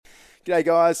G'day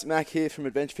guys, Mac here from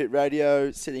AdventureFit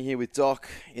Radio, sitting here with Doc.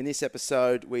 In this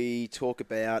episode, we talk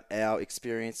about our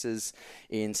experiences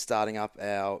in starting up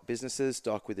our businesses,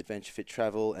 Doc with AdventureFit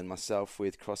Travel and myself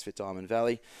with CrossFit Diamond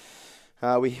Valley.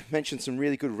 We mentioned some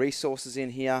really good resources in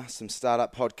here, some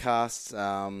startup podcasts.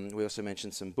 We also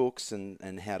mentioned some books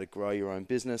and how to grow your own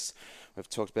business. We've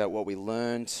talked about what we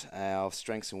learned, our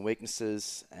strengths and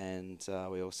weaknesses, and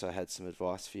we also had some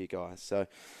advice for you guys. So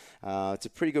it's a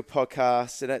pretty good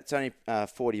podcast. It's only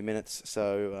 40 minutes,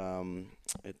 so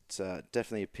it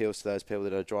definitely appeals to those people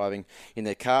that are driving in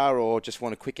their car or just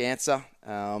want a quick answer.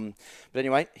 But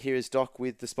anyway, here is Doc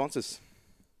with the sponsors.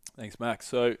 Thanks, Max.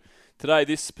 So today,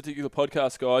 this particular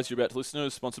podcast, guys, you're about to listen to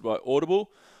is sponsored by Audible.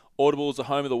 Audible is the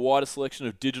home of the widest selection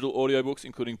of digital audiobooks,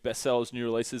 including bestsellers, new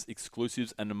releases,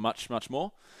 exclusives, and much, much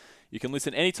more. You can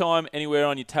listen anytime, anywhere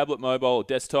on your tablet, mobile, or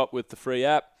desktop with the free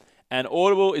app. And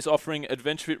Audible is offering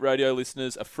AdventureFit Radio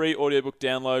listeners a free audiobook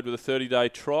download with a 30-day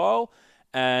trial.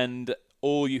 And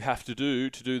all you have to do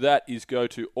that is go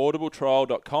to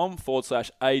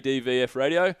audibletrial.com/ADVF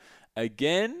radio.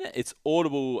 Again, it's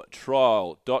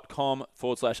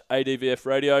audibletrial.com/ADVF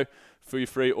radio for your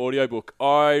free audiobook.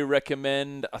 I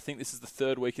think this is the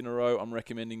third week in a row I'm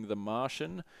recommending The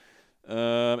Martian.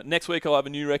 Next week I'll have a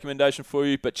new recommendation for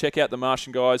you, but check out The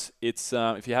Martian, guys. It's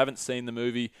if you haven't seen the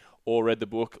movie or read the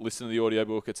book, listen to the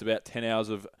audiobook. It's about 10 hours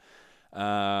of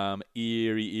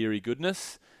eerie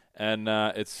goodness, and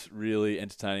it's really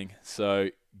entertaining.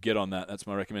 So get on that. That's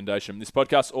my recommendation. This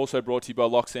podcast is also brought to you by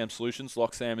Loxam Solutions.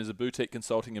 Loxam is a boutique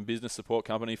consulting and business support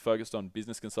company focused on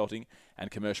business consulting and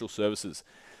commercial services.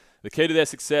 The key to their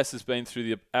success has been through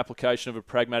the application of a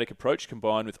pragmatic approach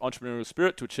combined with entrepreneurial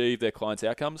spirit to achieve their clients'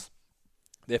 outcomes.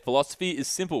 Their philosophy is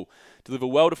simple: deliver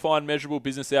well-defined, measurable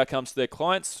business outcomes to their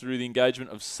clients through the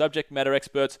engagement of subject matter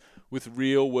experts with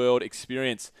real-world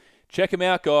experience. Check them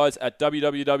out, guys, at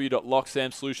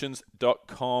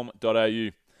www.loxamsolutions.com.au.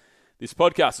 This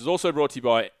podcast is also brought to you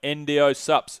by NDO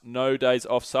Sups, No Days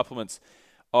Off Supplements.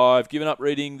 I've given up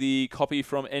reading the copy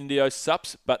from NDO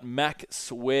Sups, but Mac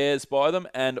swears by them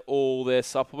and all their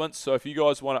supplements. So if you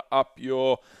guys want to up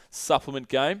your supplement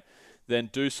game,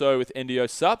 then do so with NDO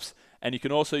Sups. And you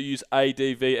can also use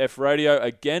ADVF Radio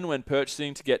again when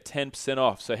purchasing to get 10%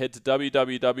 off. So head to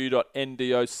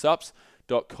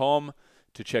www.ndosups.com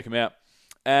to check them out.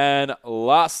 And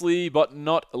lastly, but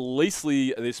not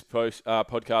leastly, this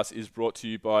podcast is brought to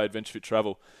you by AdventureFit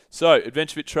Travel. So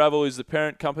AdventureFit Travel is the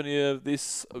parent company of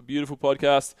this beautiful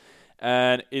podcast,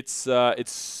 and it's a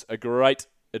great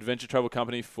adventure travel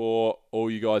company for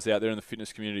all you guys out there in the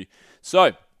fitness community.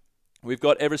 So we've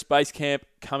got Everest Base Camp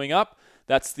coming up.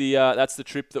 That's the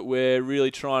trip that we're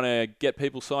really trying to get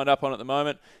people signed up on at the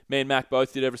moment. Me and Mac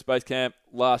both did Everest Base Camp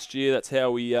last year. That's how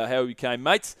we became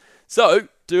mates. So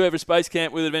do Everest Base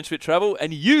Camp with AdventureFit Travel,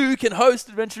 and you can host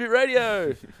AdventureFit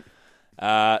Radio.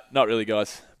 Not really,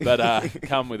 guys, but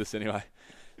come with us anyway.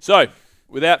 So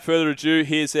without further ado,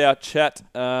 here's our chat.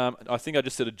 I think I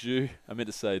just said a Jew. I meant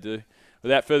to say do.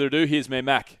 Without further ado, here's me,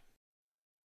 Mac.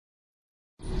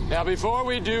 Now, before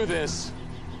we do this,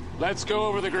 let's go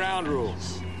over the ground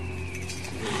rules.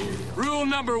 Rule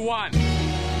number 1,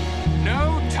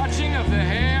 no touching of the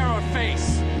hair or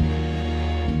face.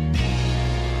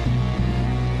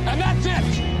 And that's it!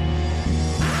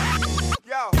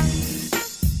 Yo!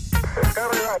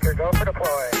 Discovery Roger, go for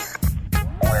deploy.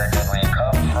 Where did we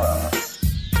come from?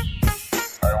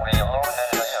 Are we alone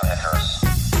in the universe?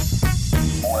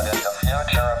 What is the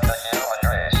future of the human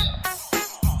race?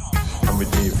 Come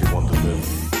with me if you want to live.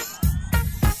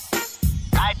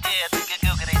 I did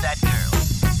giggity that girl.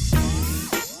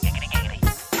 Giggity, giggity,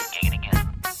 giggity, giggity.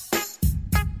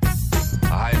 A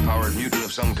high-powered mutant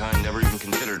of some kind never even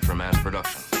considered for mass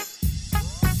production.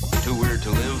 Too weird to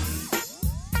live,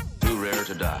 too rare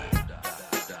to die.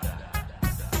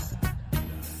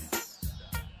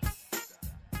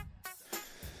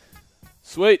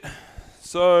 Sweet.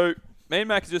 So me and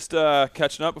Mac are just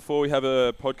catching up before we have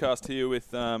a podcast here with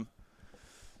Diane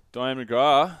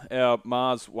McGrath, our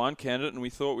Mars 1 candidate, and we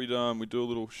thought we'd do a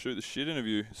little shoot the shit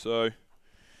interview. So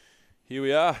here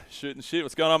we are, shooting shit.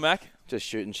 What's going on, Mac? Just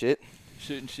shooting shit.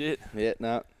 Shooting shit. Yeah,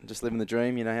 no, just living the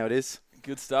dream. You know how it is.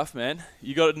 Good stuff, man.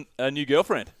 You got a new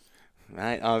girlfriend,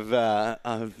 mate. Yeah,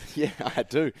 I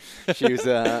do. She was.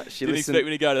 She didn't expect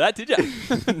me to go to that, did you?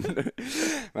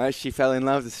 Mate, she fell in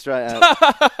love straight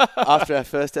after our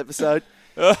first episode.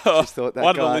 She thought that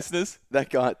one guy, of the listeners.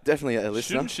 That guy, definitely a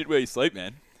listener. Shouldn't shit where you sleep,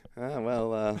 man. Oh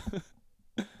well.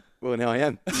 Well, now I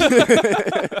am.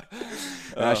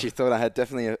 She thought I had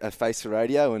definitely a face for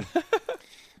radio, and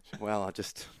well, I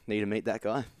just need to meet that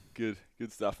guy. Good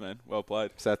stuff, man. Well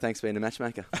played. So thanks for being a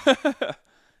matchmaker.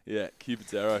 Yeah,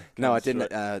 Cupid's arrow. No, I comes didn't.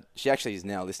 straight. She actually is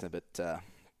now a listener, but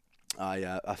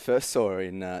I first saw her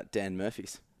in Dan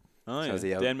Murphy's. Oh, so yeah. was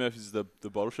the- Dan Murphy's the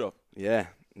bottle shop. Yeah.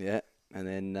 And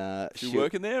then She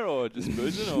working there or just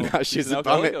boozing? Or no, she's an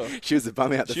alcoholic? Or? She was the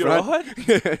bum out the She front.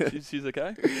 alright? she's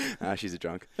okay? She's a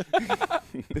drunk.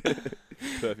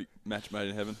 Perfect match made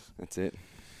in heaven. That's it.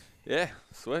 Yeah,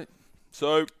 sweet.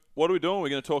 So, what are we doing? We're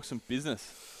going to talk some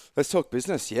business. Let's talk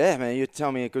business. Yeah, man. You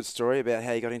tell me a good story about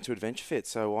how you got into AdventureFit.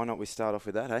 So why not we start off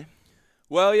with that, hey?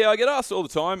 Well, yeah, I get asked all the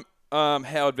time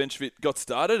how AdventureFit got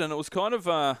started, and it was kind of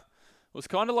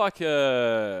like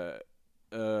a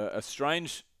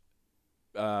strange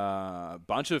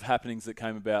bunch of happenings that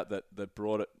came about that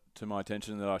brought it to my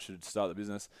attention that I should start the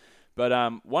business. But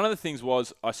one of the things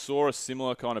was I saw a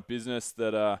similar kind of business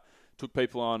that took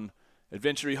people on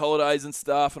adventure holidays and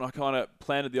stuff, and I kind of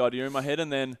planted the idea in my head,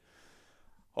 and then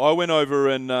I went over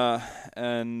and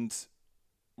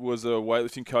was a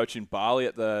weightlifting coach in Bali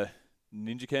at the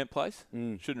Ninja Camp place.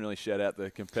 Shouldn't really shout out the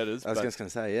competitors. I was just going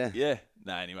to say, yeah. Yeah.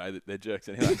 No, anyway, they're jerks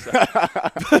anyway. So.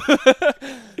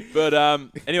 But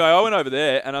anyway, I went over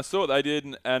there and I saw what they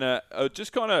did, and it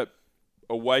just kind of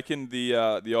awakened the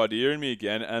idea in me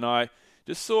again. And I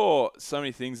just saw so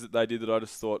many things that they did that I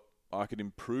just thought I could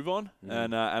improve on,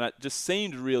 and it just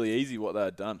seemed really easy what they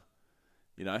had done.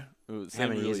 You know, How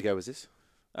many years ago was this?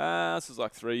 This was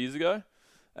like 3 years ago.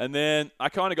 And then I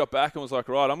kind of got back and was like,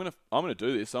 right, I'm gonna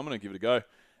do this. I'm gonna give it a go.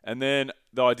 And then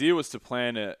the idea was to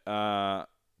plan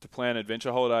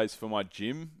adventure holidays for my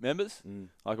gym members.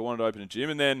 Like I wanted to open a gym,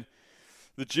 and then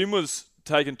the gym was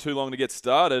taking too long to get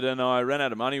started, and I ran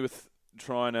out of money with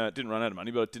didn't run out of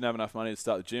money, but I didn't have enough money to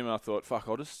start the gym. And I thought, fuck,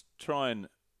 I'll just try and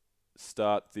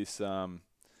start these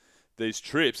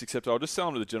trips, except I'll just sell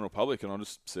them to the general public and I'll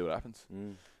just see what happens.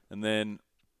 And then,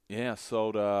 yeah, I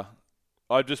sold.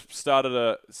 I just started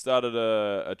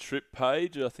a trip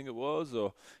page, I think it was,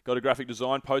 or got a graphic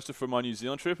design poster for my New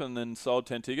Zealand trip, and then sold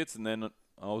 10 tickets, and then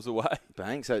I was away.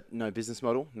 Bang. So no business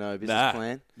model, no business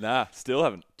plan? Nah, still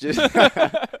haven't.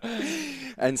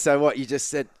 And so what, you just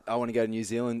said, I want to go to New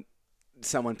Zealand,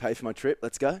 someone pay for my trip,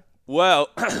 let's go? Well,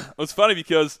 it was funny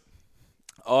because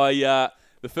the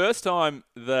first time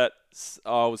that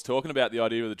I was talking about the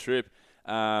idea of the trip,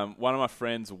 one of my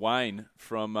friends, Wayne,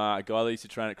 from a guy that used to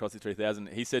train at CrossFit 3000,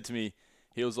 he said to me,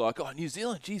 he was like, "Oh, New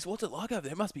Zealand, geez, what's it like over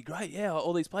there? It must be great. Yeah,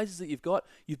 all these places that you've got.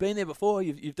 You've been there before.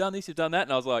 You've done this, you've done that."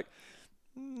 And I was like,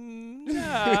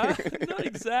 "Nah, not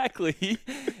exactly."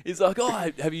 He's like, "Oh,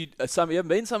 have you haven't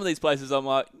been to some of these places?" I'm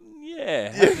like,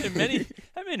 "Yeah, haven't been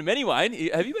to many, Wayne.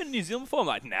 Have you been to New Zealand before?" I'm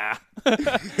like, "Nah."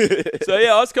 So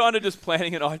yeah, I was kind of just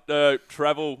planning a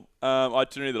travel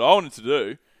itinerary that I wanted to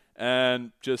do,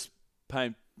 and just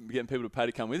getting people to pay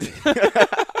to come with me.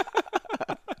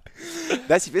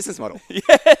 That's your business model.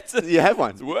 Yeah, You have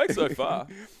one. it's worked so far.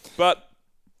 But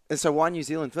And so why New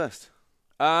Zealand first?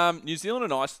 New Zealand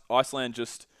and Iceland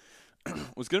just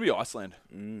was going to be Iceland.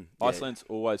 Iceland's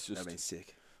always just. That'd been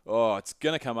sick. Oh, it's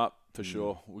going to come up for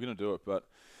sure. We're going to do it, but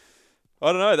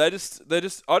I don't know. I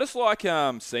just like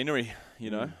scenery.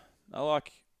 You know, I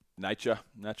like nature,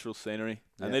 natural scenery,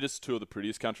 and they're just two of the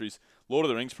prettiest countries. Lord of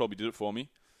the Rings probably did it for me.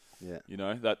 Yeah. You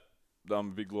know that I'm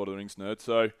a big Lord of the Rings nerd.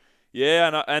 So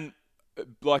yeah, and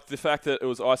like the fact that it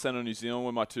was Iceland and New Zealand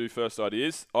were my two first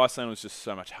ideas. Iceland was just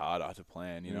so much harder to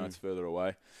plan. You know, it's further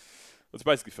away. It's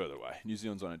basically further away. New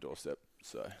Zealand's on a doorstep.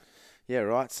 So Yeah,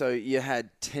 right. So you had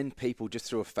 10 people just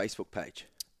through a Facebook page.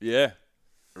 yeah.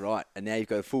 Right. And now you've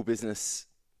got a full business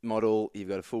model, you've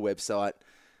got a full website,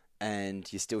 and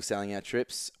you're still selling out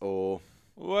trips, or?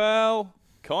 Well,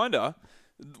 kinda.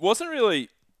 It wasn't really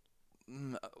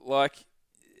like,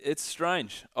 it's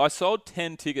strange. I sold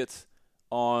 10 tickets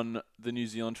on the New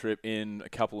Zealand trip in a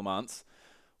couple of months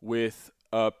with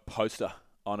a poster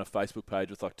on a Facebook page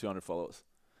with like 200 followers.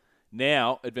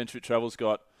 Now, AdventureFit Travel's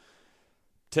got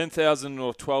 10,000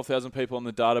 or 12,000 people on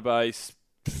the database,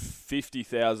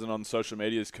 50,000 on social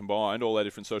medias combined, all their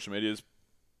different social medias,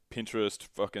 Pinterest,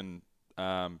 fucking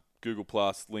Google+,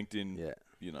 LinkedIn,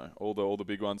 you know, all the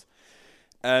big ones.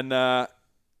 And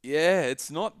yeah, it's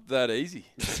not that easy.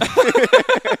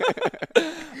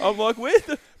 I'm like,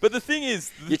 but the thing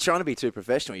is, You're trying to be too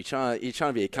professional. You're trying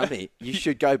to be a company. You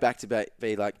should go back to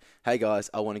be like, hey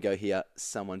guys, I want to go here.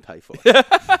 Someone pay for it.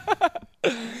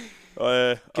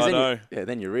 I know.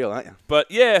 Then you're real, aren't you?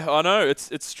 But yeah, I know.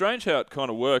 It's strange how it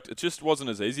kind of worked. It just wasn't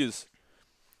as easy as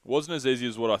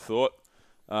what I thought.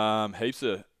 Heaps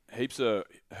of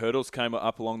hurdles came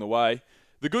up along the way.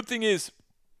 The good thing is,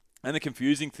 and the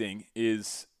confusing thing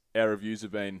is, our reviews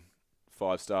have been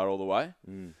 5-star all the way.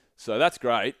 So that's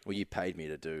great. Well, you paid me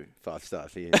to do 5-star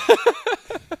for you.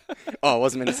 Oh, I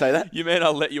wasn't meant to say that? You mean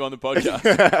I'll let you on the podcast?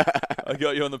 I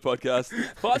got you on the podcast.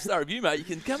 5-star review, mate. You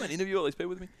can come and interview all these people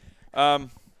with me.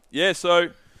 Yeah, so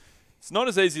it's not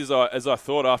as easy as I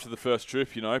thought after the first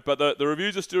trip, you know. But the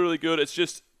reviews are still really good. It's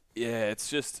just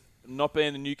not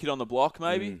being the new kid on the block,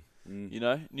 maybe. You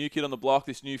know, new kid on the block,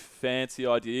 this new fancy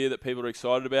idea that people are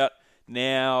excited about.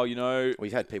 Now, you know... Well,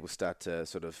 you've had people start to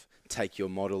sort of take your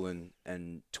model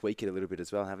and tweak it a little bit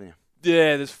as well, haven't you?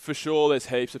 Yeah, there's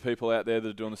heaps of people out there that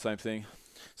are doing the same thing.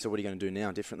 So what are you going to do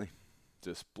now differently?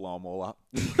 Just blow them all up.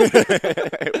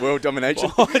 World domination.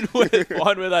 Find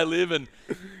where they live and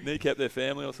kneecap their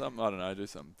family or something. I don't know, do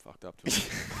something fucked up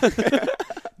to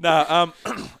them.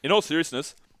 In all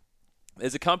seriousness,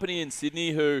 there's a company in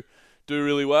Sydney who do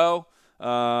really well,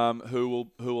 who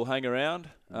will hang around.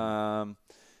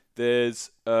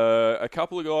 There's a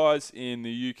couple of guys in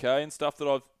the UK and stuff that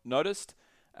I've noticed,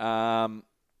 who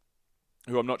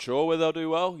I'm not sure whether they'll do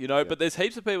well, you know. Yep. But there's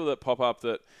heaps of people that pop up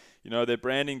that, you know, their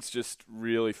branding's just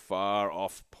really far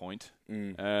off point,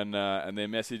 and their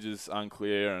message is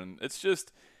unclear, and it's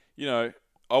just, you know,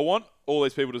 I want all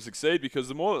these people to succeed because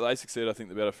the more that they succeed, I think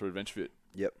the better for AdventureFit.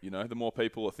 Yep. You know, the more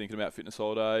people are thinking about fitness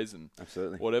holidays and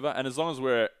absolutely whatever, and as long as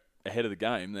we're ahead of the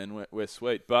game, then we're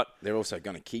sweet. But they're also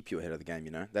going to keep you ahead of the game,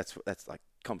 you know. That's like,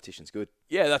 competition's good.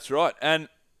 Yeah, that's right. And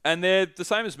they're the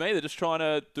same as me. They're just trying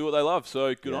to do what they love.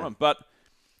 So good on them. But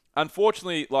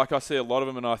unfortunately, like, I see a lot of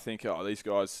them and I think, oh, these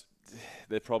guys,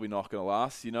 they're probably not going to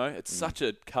last, you know. It's such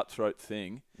a cutthroat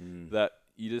thing that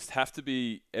you just have to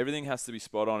be, everything has to be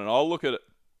spot on. And I'll look at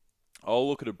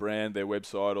a brand, their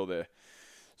website or their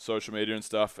social media and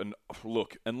stuff, and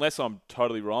look, unless I'm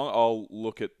totally wrong, I'll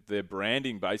look at their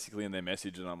branding basically and their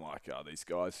message, and I'm like, oh, these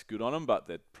guys, good on them, but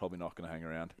they're probably not going to hang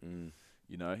around.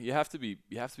 You know, you have to be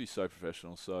so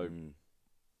professional, so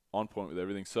on point with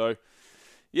everything. So,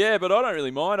 yeah, but I don't really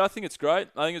mind. I think it's great.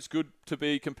 I think it's good to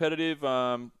be competitive.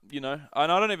 You know,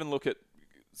 and I don't even look at,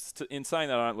 in saying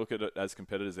that, I don't look at it as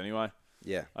competitors anyway.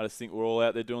 Yeah, I just think we're all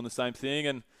out there doing the same thing,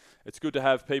 and it's good to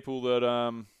have people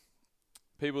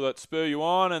that spur you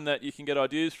on and that you can get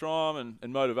ideas from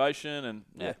and motivation and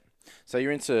yeah. So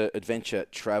you're into adventure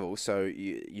travel. So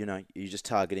you know you're just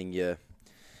targeting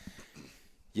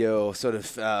your sort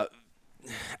of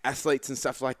athletes and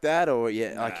stuff like that, or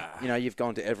like, you know, you've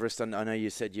gone to Everest. And I know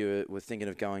you said you were thinking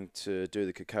of going to do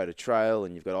the Kokoda Trail,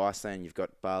 and you've got Iceland, you've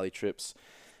got Bali trips.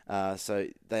 So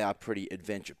they are pretty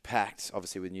adventure packed,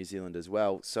 obviously with New Zealand as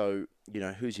well. So, you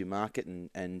know, who's your market,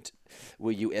 and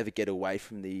will you ever get away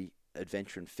from the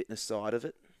adventure and fitness side of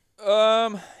it?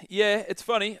 Yeah, it's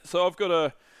funny. So I've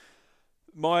got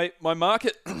my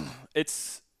market.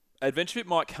 It's AdventureFit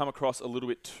might come across a little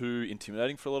bit too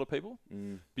intimidating for a lot of people,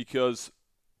 because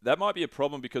that might be a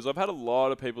problem. Because I've had a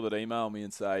lot of people that email me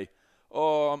and say,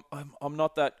 "Oh, I'm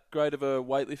not that great of a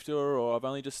weightlifter, or I've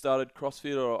only just started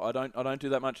CrossFit, or I don't do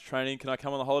that much training. Can I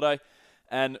come on the holiday?"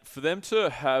 And for them to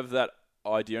have that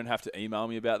idea and have to email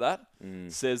me about that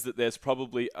says that there's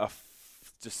probably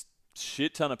just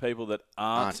shit ton of people that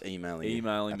aren't emailing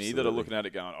me that are looking at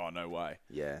it going, "Oh, no way."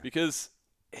 Yeah. Because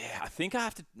I think I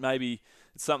have to, maybe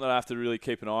it's something that I have to really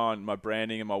keep an eye on, my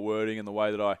branding and my wording and the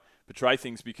way that I portray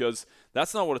things, because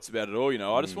that's not what it's about at all. You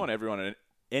know, I just want anyone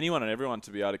and everyone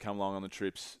to be able to come along on the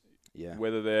trips. Yeah.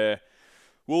 Whether they're,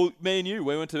 well, me and you,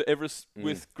 we went to Everest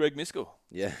with Greg Miskell.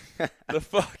 Yeah. the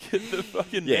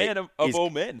fucking man of all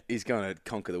men. He's going to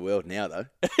conquer the world now, though,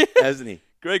 hasn't he?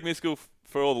 Greg Miskell,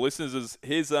 for all the listeners, is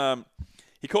his.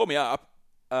 He called me up.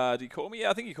 Did he call me? Yeah,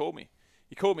 I think he called me.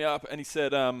 He called me up and he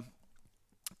said,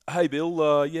 "Hey Bill,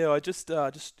 I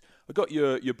I got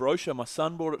your brochure. My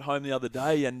son brought it home the other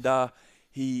day, and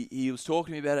he was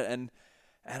talking to me about it, and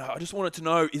I just wanted to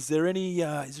know, is there any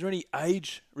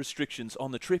age restrictions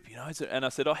on the trip? You know?" And I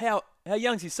said, "Oh, how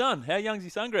young's your son? How young's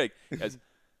your son, Greg?" He goes,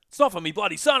 "It's not for me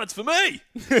bloody son. It's for me.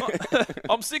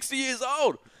 I'm 60 years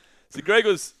old." So Greg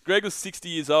was 60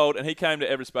 years old, and he came to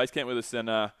Everest Base Camp with us, and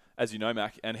as you know,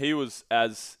 Mac, and he was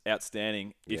as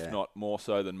outstanding, if not more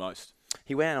so, than most.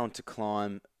 He went on to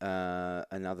climb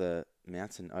another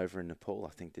mountain over in Nepal, I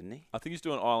think, didn't he? I think he's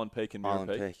doing Island Peak and Mirror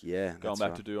Island Peak, yeah. Going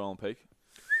back to do Island Peak.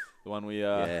 The one we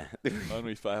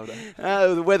failed at.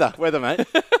 The weather, mate.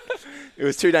 It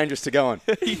was too dangerous to go on.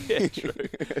 Yeah, true.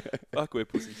 Fuck, we're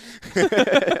pussies.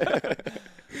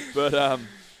 But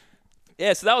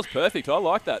yeah, so that was perfect. I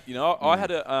like that. You know, I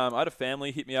had a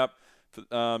family hit me up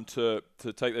to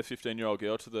take their 15-year-old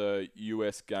girl to the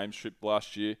US Games trip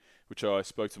last year, which I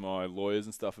spoke to my lawyers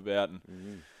and stuff about,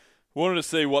 and wanted to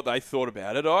see what they thought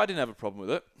about it. I didn't have a problem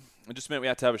with it. It just meant we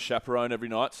had to have a chaperone every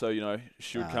night. So, you know,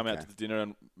 she would come out to the dinner,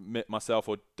 and myself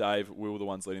or Dave, we were the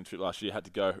ones leading the trip last year,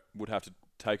 would have to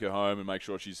take her home and make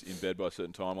sure she's in bed by a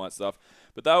certain time, all that stuff.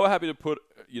 But they were happy to put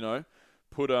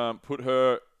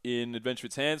her in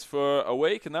AdventureFit's hands for a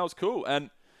week, and that was cool. And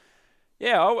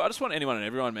yeah, I just want anyone and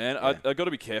everyone, man. Yeah. I got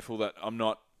to be careful that I'm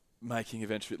not making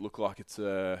AdventureFit look like it's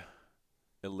a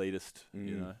elitist,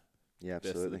 you know, Yeah, best of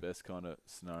absolutely. the best kind of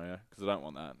scenario, because I don't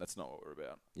want that. That's not what we're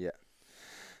about. Yeah.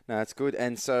 No, that's good.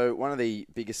 And so one of the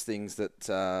biggest things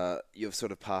that you've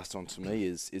sort of passed on to me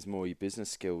is more your business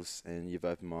skills, and you've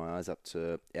opened my eyes up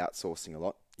to outsourcing a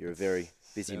lot. You're a very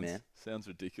busy man. Sounds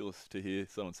ridiculous to hear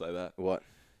someone say that. What?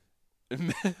 Do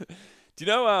you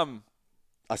know?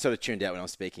 I sort of tuned out when I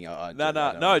was speaking.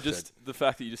 No. Just the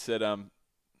fact that you just said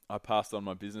I passed on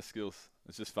my business skills.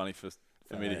 It's just funny for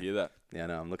me to hear that. Yeah,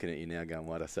 no, I'm looking at you now going,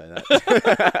 why'd I say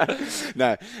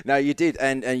that? No, you did.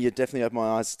 And you definitely opened my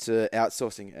eyes to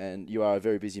outsourcing, and you are a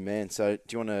very busy man. So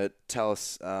do you want to tell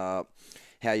us how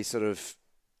you sort of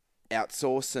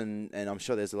outsource? And I'm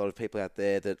sure there's a lot of people out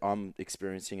there that I'm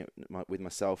experiencing it with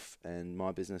myself and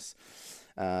my business,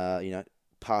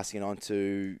 passing it on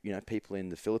to, people in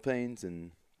the Philippines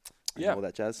and all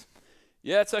that jazz.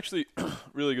 Yeah, it's actually a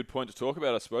really good point to talk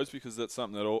about, I suppose, because that's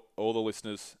something that all the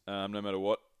listeners, no matter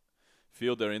what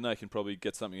field they're in, they can probably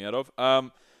get something out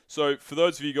of. So for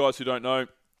those of you guys who don't know,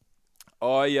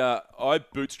 I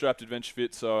bootstrapped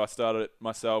AdventureFit, so I started it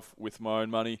myself with my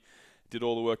own money, did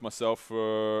all the work myself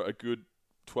for a good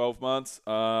 12 months.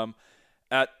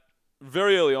 At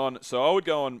very early on, so I would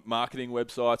go on marketing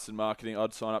websites and marketing.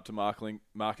 I'd sign up to marketing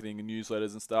and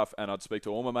newsletters and stuff, and I'd speak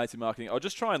to all my mates in marketing. I'd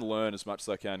just try and learn as much as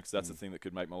I can, because that's the thing that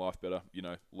could make my life better.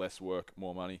 Less work,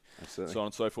 more money, Absolutely. so on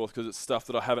and so forth, because it's stuff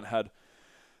that I haven't had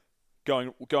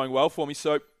going well for me.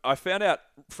 So I found out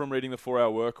from reading the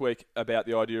 4-Hour Workweek about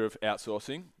the idea of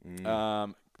outsourcing.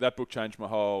 That book changed my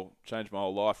whole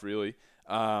life, really.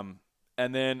 And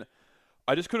then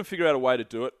I just couldn't figure out a way to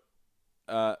do it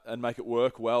and make it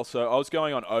work well. So I was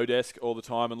going on Odesk all the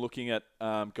time and looking at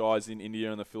guys in India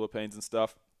and the Philippines and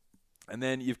stuff. And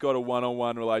then you've got a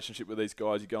one-on-one relationship with these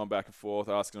guys. You're going back and forth,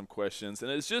 asking them questions. And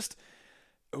it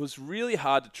was really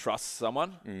hard to trust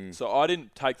someone. So I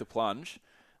didn't take the plunge.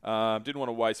 Didn't want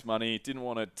to waste money. Didn't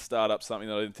want to start up something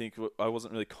that I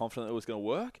wasn't really confident it was going to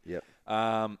work. Yep.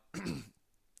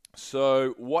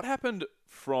 So what happened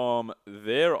from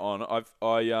there on?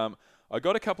 I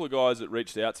got a couple of guys that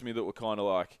reached out to me that were kind of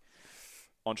like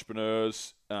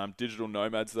entrepreneurs, digital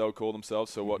nomads, they would call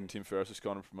themselves. So what Tim Ferriss was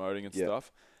kind of promoting and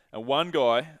stuff. And one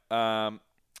guy,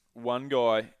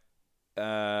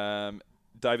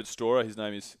 David Storer, his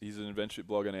name is, he's an AdventureFit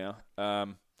blogger now.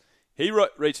 He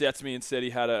reached out to me and said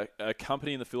he had a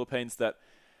company in the Philippines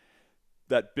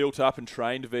that built up and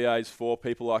trained VAs for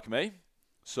people like me.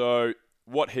 So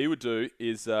what he would do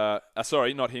is,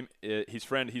 sorry, not him, his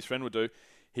friend would do.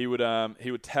 He would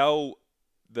tell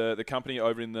the company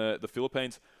over in the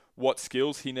Philippines what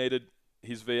skills he needed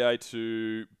his VA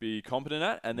to be competent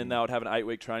at, and then they would have an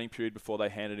 8-week training period before they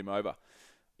handed him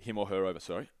or her over,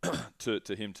 to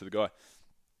the guy.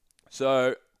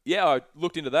 So yeah, I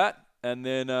looked into that, and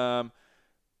then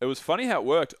it was funny how it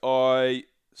worked. I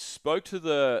spoke to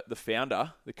the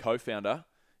founder, the co-founder.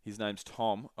 His name's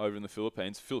Tom, over in the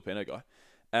Philippines, Filipino guy,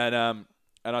 and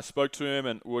I spoke to him,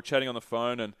 and we were chatting on the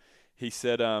phone, and he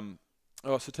said, so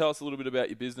tell us a little bit about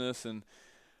your business. And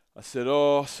I said,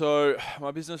 so my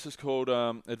business is called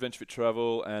AdventureFit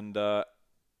Travel,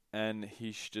 and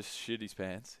he just shit his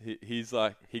pants. He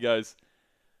goes,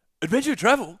 AdventureFit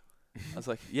Travel? I was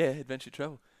like, yeah, AdventureFit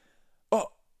Travel.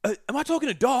 Oh, am I talking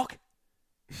to Doc?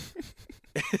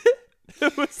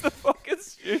 It was the fucking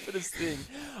stupidest thing.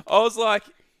 I was like,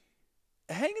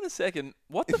 hang on a second,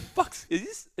 what the fuck?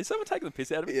 Is someone taking the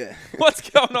piss out of me? Yeah. What's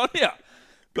going on here?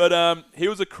 But he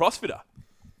was a CrossFitter.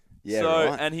 Yeah, so,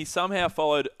 right. And he somehow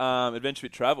followed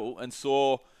AdventureFit Travel and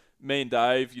saw me and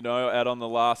Dave, out on the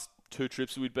last 2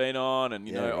 trips we'd been on, and,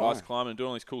 ice climbing and doing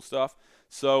all this cool stuff.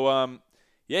 So,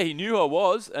 he knew who I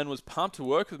was and was pumped to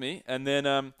work with me. And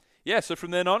then, so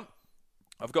from then on,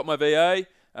 I've got my VA.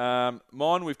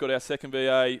 We've got our second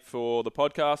VA for the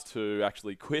podcast who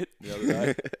actually quit the other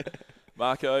day.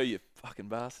 Marco, you fucking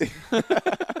bastard.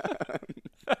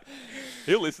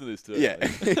 He'll listen to this too. Yeah.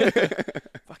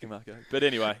 Fucking Marco. But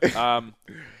anyway,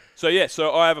 so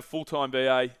I have a full-time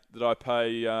VA that I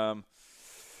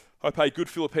pay good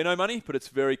Filipino money, but it's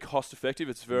very cost-effective.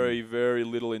 It's very, very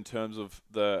little in terms of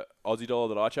the Aussie dollar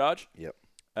that I charge. Yep.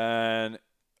 And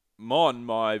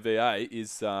my VA,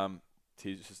 is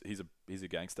he's a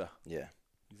gangster. Yeah.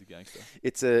 He's a gangster.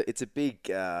 It's a big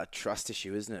trust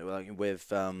issue, isn't it? Like we've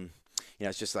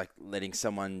it's just like letting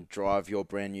someone drive your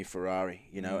brand new Ferrari,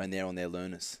 and they're on their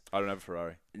learners. I don't have a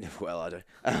Ferrari. Well, I do.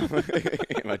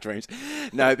 In my dreams.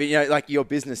 No, but like your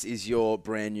business is your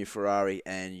brand new Ferrari,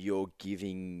 and you're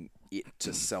giving it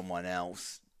to someone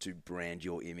else to brand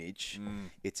your image.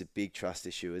 It's a big trust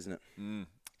issue, isn't it?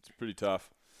 It's pretty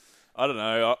tough. I don't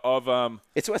know. I've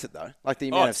It's worth it though. Like the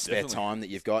amount of spare definitely. time that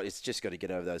you've got, it's just got to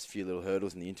get over those few little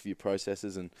hurdles in the interview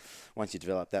processes, and once you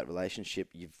develop that relationship,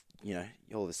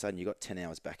 all of a sudden you've got 10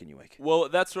 hours back in your week. Well,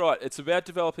 that's right. It's about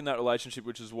developing that relationship,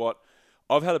 which is what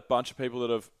I've had a bunch of people that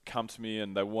have come to me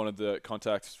and they wanted the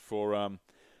contacts for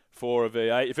a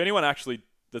VA. If anyone actually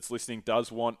that's listening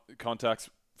does want contacts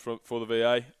for the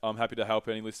VA, I'm happy to help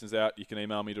any listeners out. You can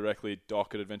email me directly,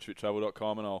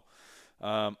 doc@adventurefittravel.com, and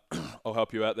I'll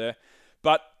help you out there.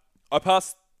 But I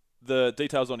passed the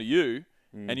details on to you,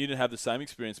 and you didn't have the same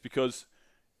experience because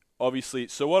obviously.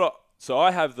 So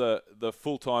I have the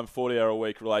full-time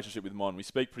 40-hour-a-week relationship with Mon. We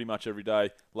speak pretty much every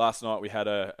day. Last night we had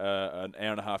an hour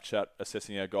and a half chat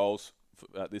assessing our goals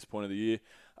at this point of the year.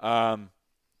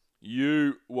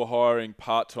 You were hiring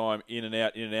part-time in and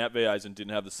out VAs and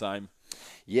didn't have the same.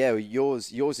 Yeah, well,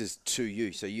 yours is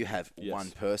 2U, so you have Yes.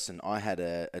 one person. I had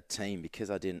a team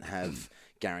because I didn't have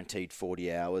guaranteed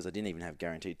 40 hours. I didn't even have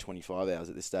guaranteed 25 hours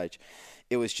at this stage.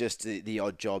 It was just the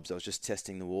odd jobs. I was just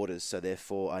testing the waters, so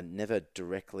therefore I never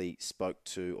directly spoke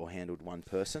to or handled one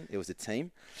person. It was a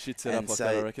team. Shit set And up like so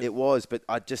that, I reckon. it was, but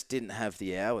I just didn't have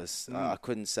the hours. I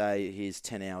couldn't say here's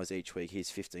 10 hours each week, here's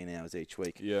 15 hours each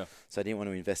week. Yeah. So I didn't want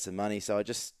to invest the money. So I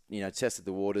just, tested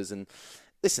the waters. And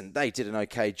listen, they did an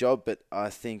okay job, but I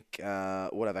think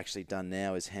what I've actually done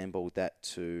now is handballed that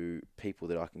to people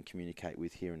that I can communicate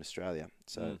with here in Australia.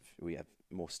 So we have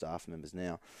more staff members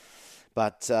now.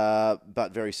 But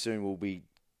very soon we'll be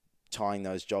tying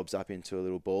those jobs up into a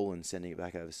little ball and sending it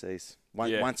back overseas.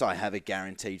 Once I have a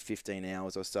guaranteed 15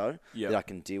 hours or so that I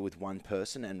can deal with one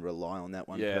person and rely on that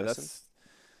one person.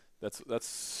 That's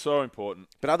so important.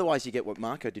 But otherwise, you get what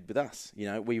Marco did with us.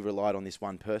 We relied on this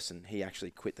one person. He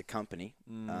actually quit the company.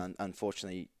 And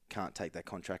unfortunately, can't take that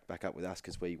contract back up with us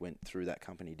because we went through that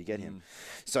company to get him.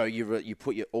 So you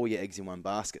put all your eggs in one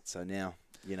basket. So now,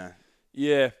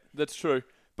 Yeah, that's true.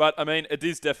 But, I mean, it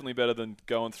is definitely better than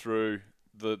going through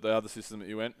the other system that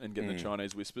you went and getting the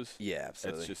Chinese whispers. Yeah,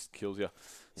 absolutely. It just kills you.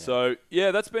 Yeah. So, yeah,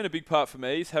 that's been a big part for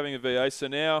me is having a VA. So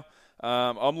now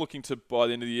I'm looking to, by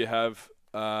the end of the year, have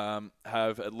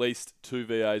at least 2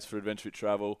 VAs for AdventureFit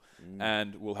Travel,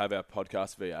 and we'll have our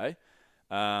podcast VA.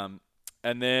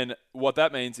 And then what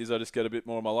that means is I just get a bit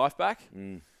more of my life back.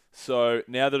 So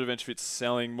now that AdventureFit's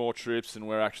selling more trips and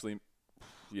we're actually,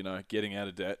 getting out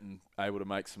of debt and able to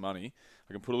make some money,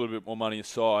 I can put a little bit more money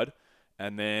aside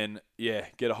and then,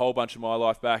 get a whole bunch of my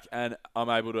life back. And I'm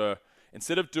able to,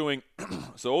 instead of doing,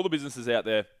 so all the businesses out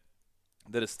there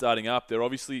that are starting up, they're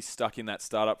obviously stuck in that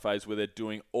startup phase where they're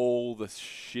doing all the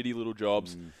shitty little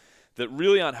jobs that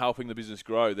really aren't helping the business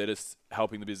grow. They're just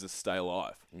helping the business stay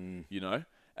alive,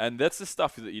 And that's the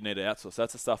stuff that you need to outsource.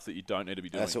 That's the stuff that you don't need to be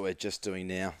doing. That's what we're just doing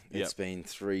now. It's been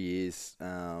 3 years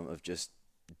of just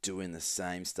doing the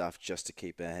same stuff just to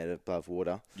keep our head above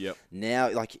water. Yep.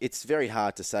 Now, it's very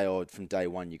hard to say, from day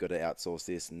one, you've got to outsource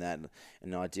this and that. In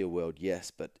an ideal world,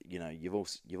 yes, but, you've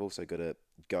also got to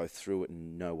go through it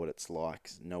and know what it's like,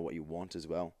 know what you want as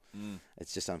well.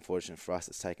 It's just unfortunate for us.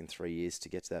 It's taken 3 years to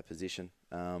get to that position.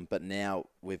 But now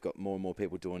we've got more and more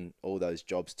people doing all those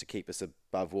jobs to keep us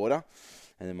above water.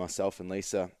 And then myself and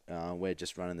Lisa, we're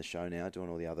just running the show now, doing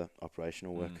all the other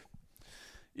operational work.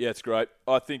 Yeah, it's great.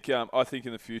 I think in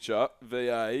the future,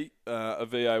 a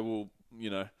VA will,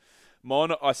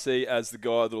 Mon I see as the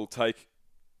guy that'll take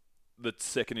the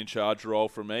second in charge role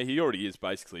from me. He already is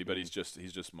basically, but he's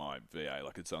just my VA.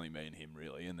 Like it's only me and him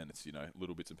really, and then it's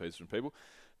little bits and pieces from people.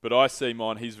 But I see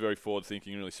Mon. He's very forward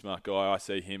thinking, really smart guy. I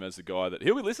see him as the guy that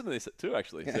he'll be listening to this too.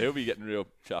 Actually, so he'll be getting real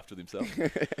chuffed with himself,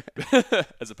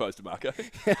 as opposed to Marco.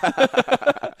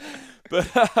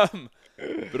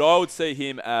 But I would see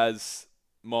him as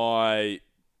my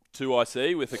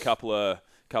 2IC with a couple of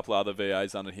other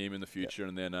VAs under him in the future,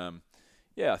 and then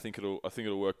I think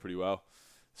it'll work pretty well.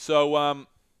 So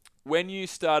when you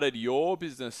started your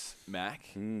business, Mac,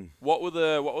 what were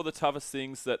the toughest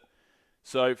things that?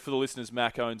 So for the listeners,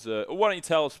 Mac owns a. Why don't you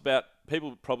tell us about?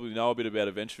 People probably know a bit about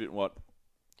AdventureFit and what.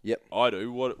 Yep. I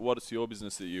do. What is your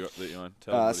business that you own?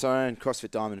 So I own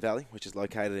CrossFit Diamond Valley, which is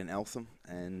located in Eltham,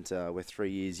 and we're 3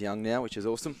 years young now, which is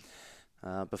awesome.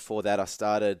 Before that,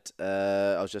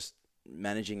 I was just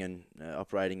managing and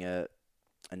operating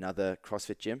another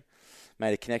CrossFit gym.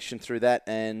 Made a connection through that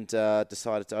and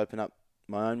decided to open up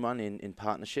my own one in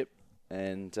partnership.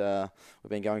 And we've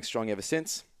been going strong ever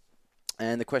since.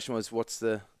 And the question was, what's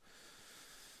the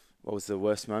What was the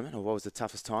worst moment, or what was the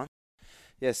toughest time?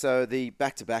 Yeah, so the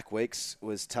back-to-back weeks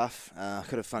was tough. I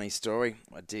got a funny story.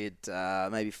 I did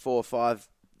maybe 4 or 5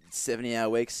 70-hour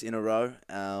weeks in a row.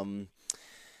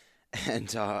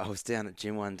 And I was down at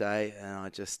gym one day, and I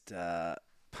just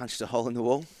punched a hole in the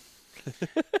wall,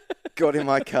 got in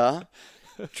my car,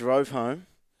 drove home,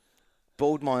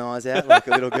 bawled my eyes out like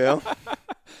a little girl.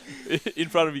 In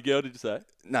front of your girl, did you say?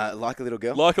 No, like a little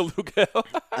girl. Like a little girl.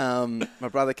 My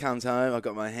brother comes home. I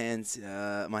got my hands,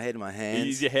 my head in my hands.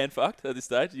 Is your hand fucked at this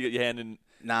stage? You got your hand in?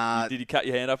 Nah. Did you cut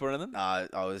your hand up or anything? I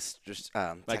was just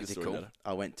Make the story tactical. better.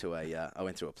 I went through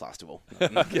a plaster wall,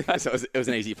 so it was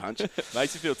an easy punch.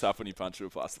 Makes you feel tough when you punch through a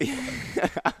plastic wall.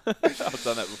 I've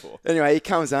done that before. Anyway, he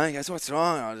comes home. He goes, "What's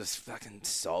wrong?" I just fucking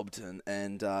sobbed,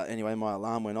 and anyway, my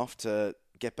alarm went off to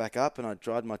get back up, and I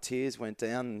dried my tears, went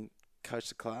down, and coached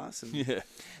the class, and Yeah.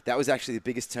 that was actually the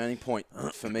biggest turning point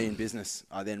for me in business.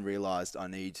 I then realised I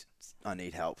need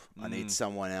help. I need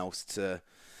someone else to,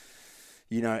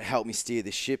 help me steer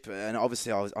this ship. And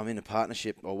obviously, I'm in a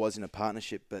partnership, or was in a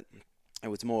partnership, but it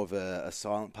was more of a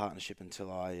silent partnership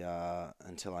until I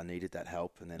needed that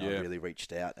help, and then I really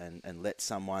reached out and let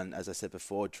someone, as I said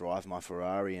before, drive my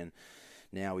Ferrari, and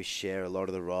now we share a lot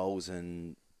of the roles,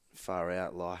 and far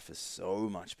out, life is so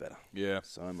much better. Yeah.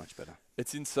 So much better.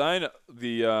 It's insane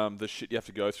the shit you have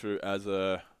to go through as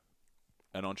an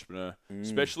entrepreneur,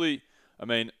 especially. I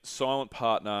mean, silent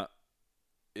partner.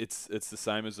 It's the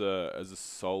same as a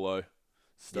solo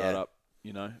startup,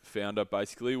 founder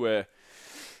basically, where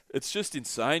it's just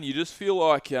insane. You just feel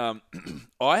like I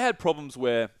had problems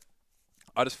where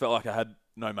I just felt like I had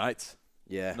no mates.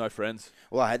 Yeah. No friends.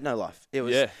 Well, I had no life. It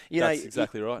was, that's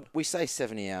exactly right. We say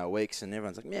 70-hour weeks, and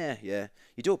everyone's like, yeah.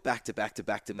 You do it back to back to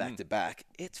back to back to back.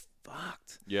 It's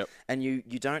fucked. Yep. And you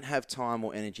don't have time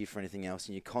or energy for anything else,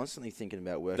 and you're constantly thinking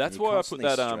about work. That's why I put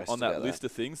that on that list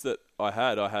of things that I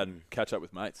had. I had catch up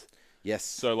with mates. Yes.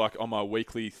 So like on my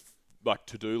weekly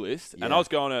to-do list, and I was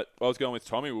going with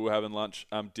Tommy. We were having lunch,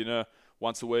 dinner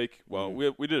once a week. Well,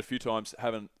 we did a few times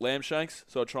having lamb shanks.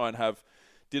 So I try and have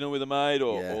dinner with a mate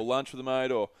or lunch with a mate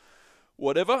or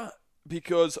whatever,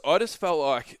 because I just felt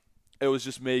like it was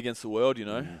just me against the world,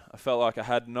 I felt like I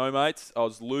had no mates. I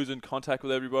was losing contact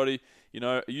with everybody.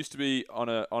 It used to be on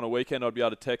a weekend I'd be able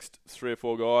to text 3 or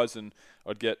 4 guys, and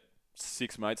I'd get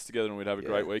 6 mates together and we'd have a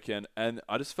great weekend. And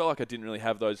I just felt like I didn't really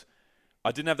have those.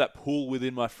 I didn't have that pool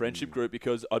within my friendship group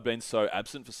because I'd been so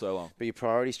absent for so long. But your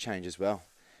priorities change as well.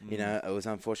 It was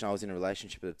unfortunate. I was in a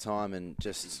relationship at the time, and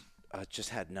I just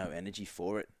had no energy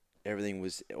for it. Everything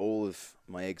was, all of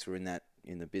my eggs were in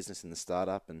the business, in the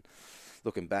startup. And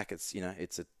looking back, it's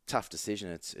a tough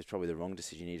decision. It's probably the wrong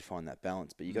decision. You need to find that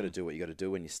balance, but you got to do what you got to do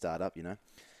when you start up,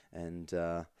 And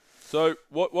so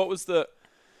what was the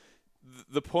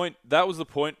point? That was the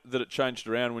point that it changed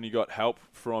around when you got help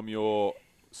from your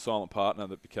silent partner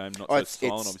that became not so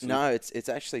silent, obviously. No, it's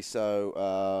actually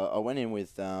so. I went in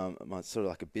with my sort of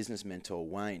like a business mentor,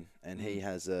 Wayne, and he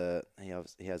has a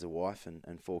wife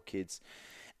and 4 kids,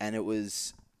 and it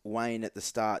was Wayne at the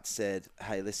start said,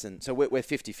 "Hey, listen, so we're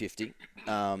 50-50,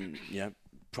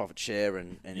 profit share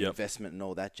and investment and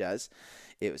all that jazz."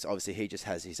 It was obviously he just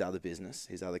has his other business,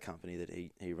 his other company that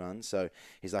he runs. So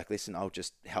he's like, "Listen, I'll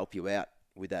just help you out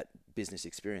with that business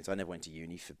experience." I never went to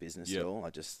uni for business at all. I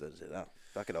just said, "Oh,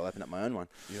 fuck it, I'll open up my own one."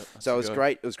 So it was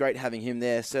great. It was great having him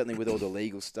there, certainly with all the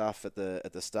legal stuff at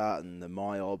the start and the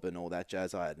MyOb and all that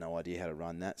jazz. I had no idea how to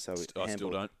run that. So I still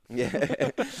don't.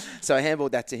 Yeah. So I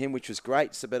handled that to him, which was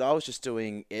great. So, but I was just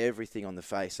doing everything on the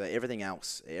face. So everything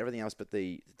else but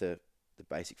the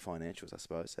basic financials, I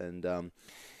suppose. And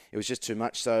it was just too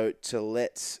much. So to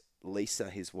let Lisa,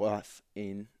 his wife,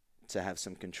 in to have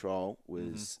some control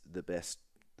was the best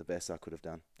I could have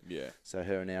done. Yeah. So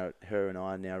her and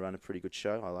I now run a pretty good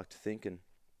show, I like to think, and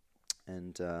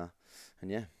yeah.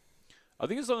 I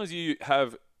think as long as you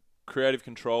have creative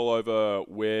control over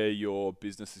where your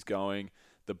business is going,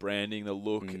 the branding, the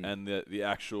look, and the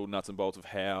actual nuts and bolts of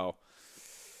how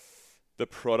the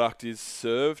product is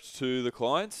served to the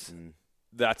clients,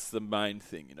 that's the main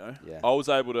thing, Yeah. I was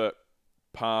able to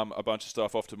palm a bunch of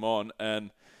stuff off to Mon,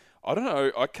 and I don't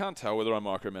know. I can't tell whether I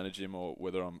micromanage him or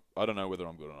I don't know whether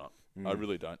I'm good or not. I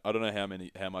really don't. I don't know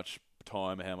how much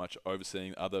time, how much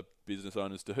overseeing other business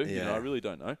owners do. I really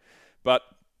don't know. But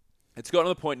it's gotten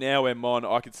to the point now where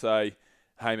I could say,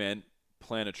 "Hey man,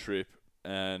 plan a trip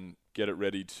and get it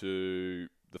ready for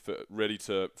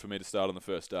me to start on the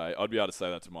first day." I'd be able to say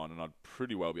that to Mon, and I'd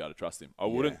pretty well be able to trust him. I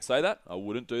wouldn't say that. I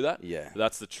wouldn't do that. Yeah. But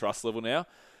that's the trust level now.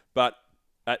 But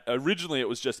originally it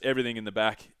was just everything in the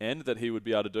back end that he would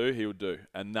be able to do, he would do,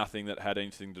 and nothing that had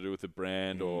anything to do with the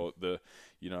brand or the,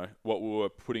 what we were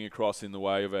putting across in the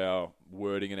way of our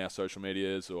wording in our social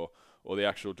medias or the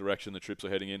actual direction the trips are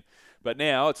heading in. But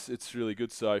now it's really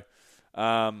good. So,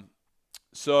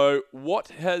 so what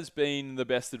has been the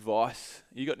best advice?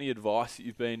 You got any advice that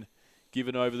you've been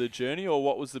given over the journey, or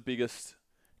what was the biggest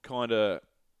kind of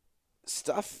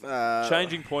stuff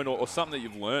changing point or something that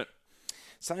you've learnt?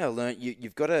 Something I learned,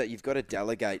 you've got to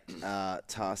delegate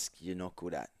tasks you're not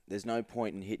good at. There's no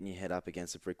point in hitting your head up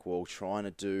against a brick wall trying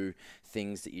to do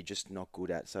things that you're just not good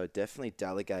at. So definitely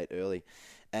delegate early.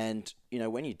 And,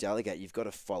 when you delegate, you've got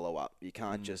to follow up. You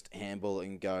can't just handball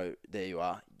and go, there you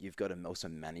are. You've got to also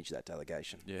manage that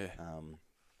delegation. Yeah.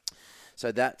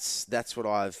 So that's what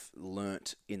I've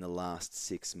learnt in the last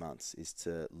 6 months, is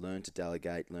to learn to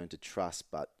delegate, learn to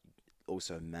trust, but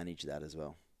also manage that as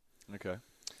well. Okay.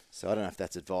 So I don't know if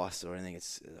that's advice or anything.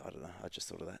 I don't know. I just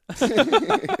thought of that.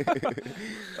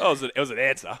 It was an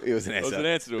answer. It was an answer. It was an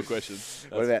answer to a question.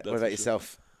 What about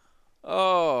yourself?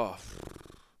 Oh,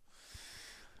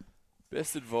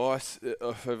 best advice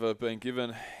I've ever been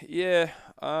given. Yeah,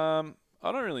 I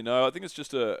don't really know. I think it's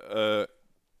just a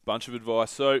bunch of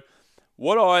advice. So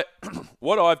what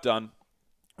I've done,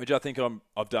 which I think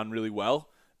I've done really well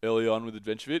early on with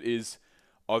AdventureFit, is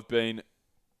I've been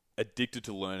addicted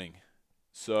to learning.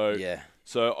 So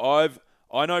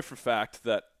I know for a fact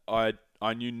that I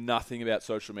knew nothing about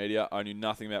social media. I knew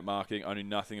nothing about marketing. I knew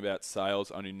nothing about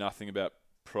sales. I knew nothing about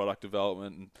product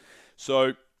development. And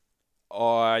so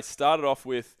I started off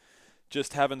with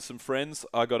just having some friends.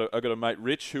 I got a mate,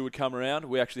 Rich, who would come around.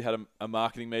 We actually had a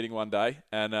marketing meeting one day,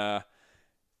 and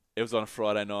it was on a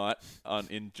Friday night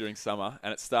during summer,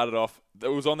 and it started off. It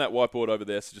was on that whiteboard over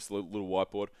there, so just a little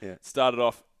whiteboard. Yeah. Started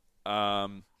off.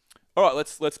 All right,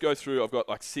 let's go through. I've got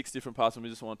like 6 different parts of my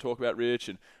business I want to talk about, Rich,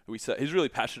 and he's really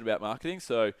passionate about marketing,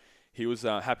 so he was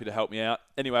happy to help me out.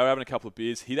 Anyway, we're having a couple of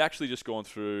beers. He'd actually just gone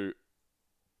through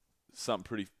something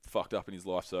pretty fucked up in his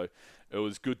life, so it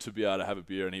was good to be able to have a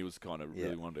beer, and he was kind of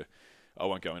really wanted to. I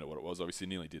won't go into what it was. Obviously,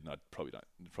 nearly did, and I probably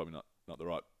not the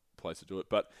right place to do it.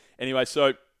 But anyway,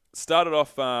 so started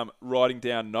off writing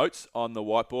down notes on the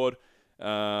whiteboard.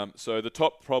 So the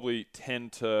top probably 0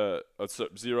 to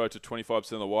 25% of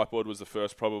the whiteboard was the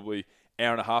first probably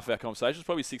hour and a half of our conversation. It was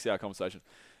probably a 6-hour conversation.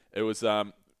 It was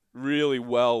really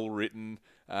well written,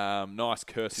 nice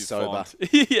cursive font.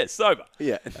 Yeah, sober.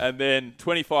 Yeah. And then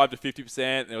 25 to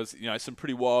 50%. There was some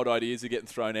pretty wild ideas are getting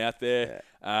thrown out there.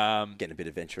 Yeah. Getting a bit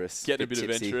adventurous. Yeah.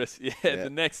 Yeah.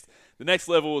 The next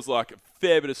level was like a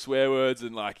fair bit of swear words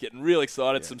and like getting really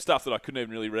excited. Some stuff that I couldn't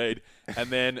even really read. And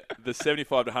then the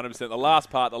 75 to 100%, the last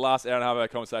part, the last hour and a half of our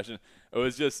conversation, it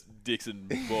was just dicks and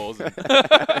balls. And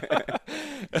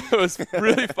it was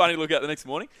really funny to look at the next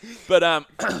morning. But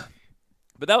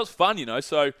that was fun,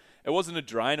 so it wasn't a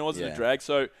drain, it wasn't a drag.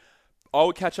 So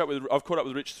I've caught up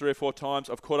with Rich 3 or 4 times.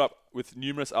 I've caught up with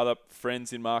numerous other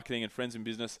friends in marketing and friends in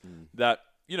business that,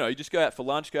 you just go out for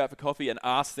lunch, go out for coffee and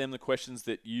ask them the questions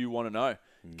that you want to know.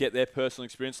 Get their personal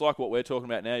experience, like what we're talking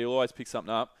about now. You'll always pick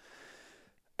something up.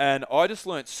 And I just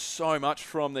learnt so much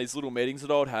from these little meetings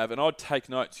that I would have, and I'd take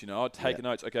notes, I'd take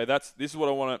notes. Okay, this is what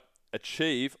I want to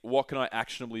achieve. What can I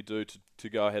actionably do to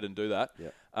go ahead and do that?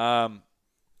 Yeah.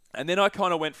 And then I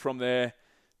kind of went from there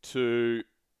to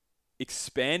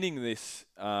expanding this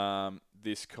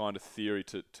this kind of theory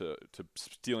to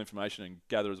steal information and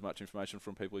gather as much information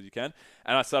from people as you can.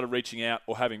 And I started reaching out,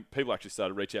 or having people actually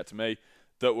started reaching out to me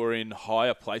that were in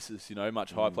higher places,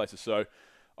 much higher places. So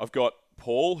I've got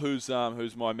Paul, who's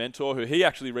my mentor, who he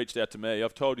actually reached out to me.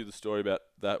 I've told you the story about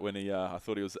that when I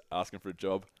thought he was asking for a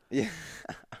job. Yeah.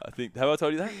 Have I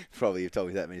told you that? Probably you've told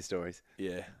me that many stories.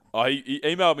 Yeah. He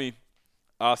emailed me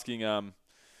asking,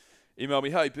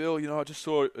 hey Bill, I just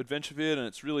saw AdventureFit and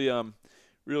it's really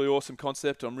really awesome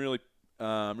concept. I'm really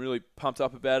pumped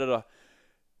up about it.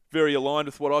 Very aligned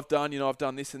with what I've done. I've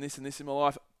done this and this and this in my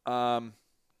life.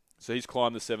 So he's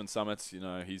climbed the 7 summits.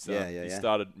 He's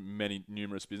started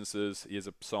numerous businesses. He has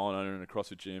a salon owner and a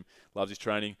CrossFit gym. Loves his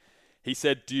training. He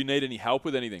said, "Do you need any help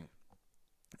with anything?"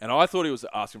 And I thought he was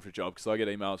asking for a job because I get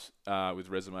emails with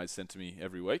resumes sent to me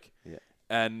every week. Yeah.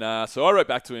 And so I wrote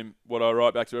back to him what I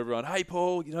write back to everyone. Hey,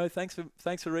 Paul, thanks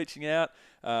for reaching out.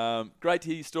 Great to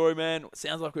hear your story, man.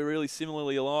 Sounds like we're really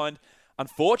similarly aligned.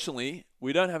 Unfortunately,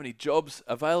 we don't have any jobs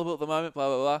available at the moment, blah,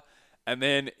 blah, blah. And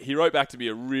then he wrote back to me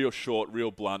a real short,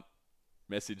 real blunt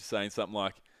message saying something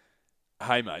like,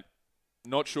 hey, mate,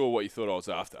 not sure what you thought I was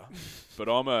after, but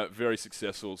I'm a very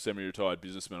successful semi-retired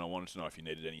businessman. I wanted to know if you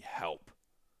needed any help.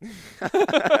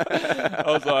 I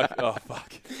was like, oh,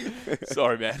 fuck.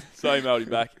 Sorry, man. So I emailed him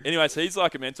back. Anyway, so he's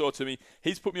like a mentor to me.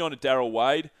 He's put me on to Daryl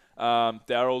Wade.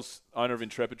 Daryl's owner of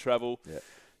Intrepid Travel. Yeah.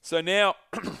 So now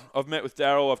I've met with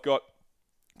Daryl. I've got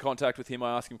contact with him.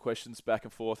 I ask him questions back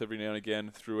and forth every now and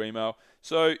again through email.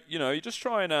 So, you just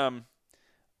try and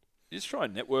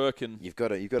network and You've got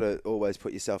to always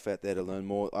put yourself out there to learn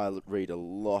more. I read a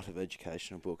lot of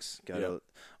educational books. Go to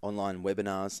online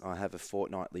webinars. I have a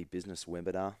fortnightly business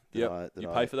webinar. you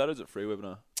pay for that, or is it a free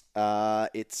webinar?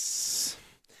 It's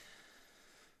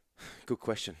good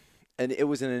question. And it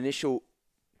was an initial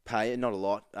pay, not a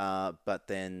lot, but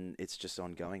then it's just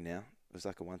ongoing now. It was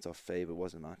like a once-off fee, but it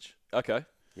wasn't much. Okay.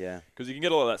 Yeah. Because you can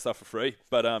get a lot of that stuff for free.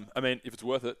 But, I mean, if it's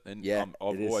worth it, then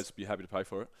I'll always be happy to pay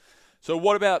for it. So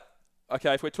what about,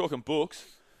 okay, if we're talking books,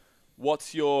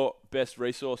 what's your best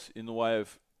resource in the way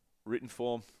of written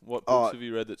form? What books have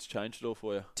you read that's changed it all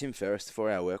for you? Tim Ferriss, the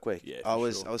 4-Hour Workweek. Yeah, I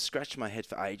was scratching my head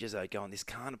for ages though, going, this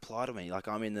can't apply to me. Like,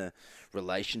 I'm in the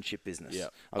relationship business. Yeah.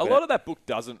 A lot of that book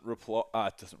doesn't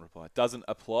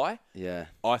apply. Yeah.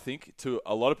 I think, to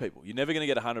a lot of people. You're never going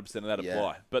to get 100% of that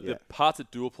apply. But the parts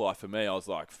that do apply for me, I was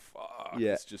like, fuck,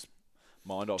 it's just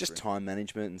mind-altering. Just time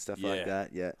management and stuff like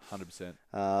that. Yeah. 100%.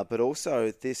 But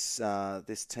also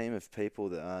this team of people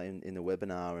that are in the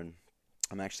webinar, and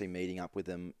I'm actually meeting up with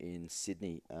them in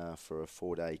Sydney for a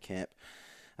 4-day camp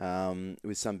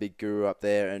with some big guru up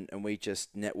there, and we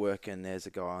just network. And there's a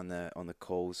guy on the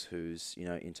calls who's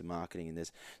into marketing, and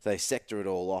so they sector it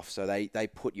all off. So they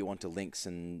put you onto links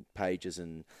and pages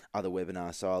and other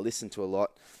webinars. So I listen to a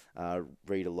lot,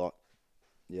 read a lot.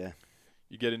 Yeah.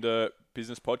 You get into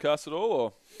business podcasts at all,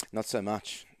 or? Not so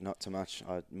much.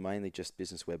 I mainly just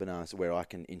business webinars where I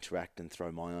can interact and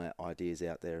throw my ideas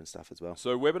out there and stuff as well.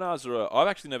 So webinars I've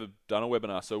actually never done a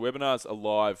webinar. So webinars are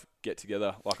live get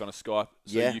together, like on a Skype.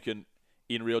 So you can,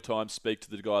 in real time, speak to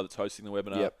the guy that's hosting the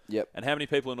webinar. Yep. And how many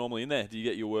people are normally in there? Do you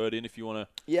get your word in if you want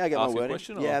to I get ask my word a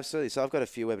question? in. Yeah, absolutely. So I've got a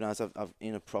few webinars. I've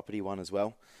in a property one as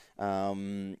well.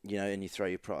 And you throw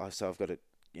your so I've got a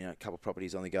couple of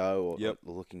properties on the go, or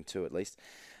looking to at least.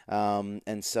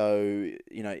 And so,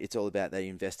 it's all about their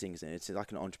investing. It's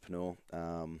like an entrepreneur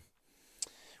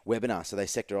webinar. So they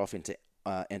sector off into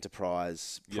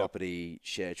enterprise, property,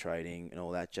 share trading, and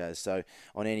all that jazz. So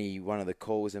on any one of the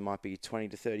calls, there might be 20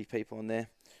 to 30 people in there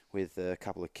with a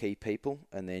couple of key people,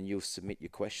 and then you'll submit your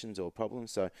questions or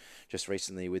problems. So just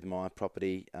recently with my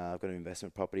property, I've got an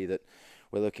investment property that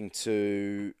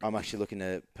I'm actually looking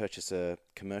to purchase a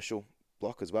commercial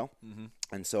block as well. Mm-hmm.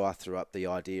 And so I threw up the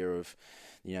idea of,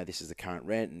 this is the current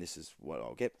rent and this is what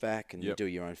I'll get back, and you do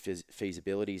your own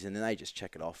feasibilities, and then they just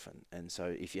check it off. And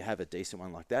so if you have a decent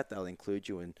one like that, they'll include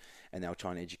you and they'll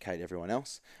try and educate everyone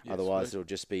else. Yes, otherwise, it'll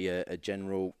just be a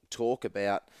general talk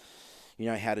about,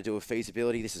 how to do a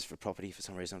feasibility. This is for property. For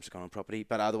some reason, I'm just going on property.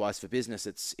 But otherwise, for business,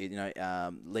 it's,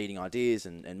 leading ideas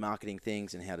and marketing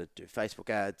things, and how to do Facebook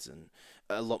ads, and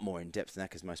a lot more in depth than that,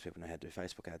 because most people know how to do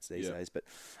Facebook ads these days. But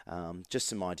just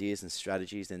some ideas and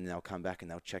strategies, and they'll come back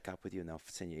and they'll check up with you, and they'll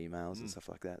send you emails and stuff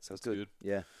like that. So it's good.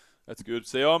 Yeah. That's good.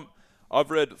 See, I've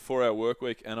read 4-Hour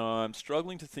Workweek, and I'm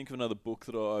struggling to think of another book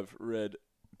that I've read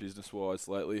business-wise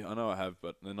lately. I know I have,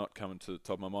 but they're not coming to the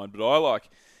top of my mind. But I like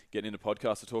getting into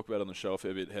podcasts. I talk about on the show a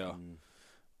fair bit how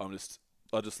I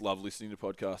just love listening to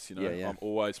podcasts. I'm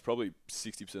always, probably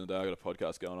 60% of the day, I got a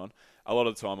podcast going on. A lot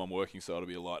of the time I'm working, so it'll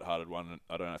be a light-hearted one, and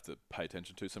I don't have to pay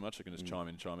attention to so much. I can just chime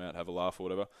in, chime out, have a laugh or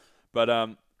whatever. But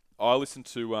I listen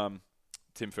to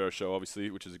Tim Ferriss' show, obviously,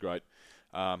 which is a great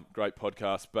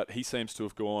podcast. But he seems to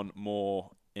have gone more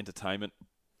entertainment.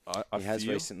 He has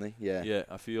recently, yeah.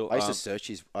 I feel. I used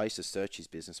to search his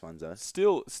business ones though.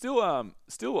 Still,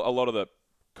 a lot of the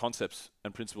concepts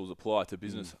and principles apply to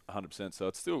business 100%. So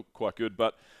it's still quite good.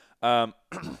 But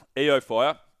EO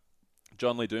Fire,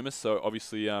 John Lee Dumas. So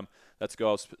obviously that's the guy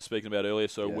I was speaking about earlier.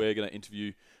 So we're going to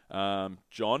interview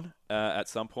John at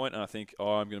some point, and I think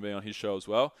I'm going to be on his show as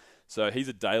well. So he's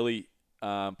a daily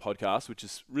podcast, which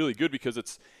is really good because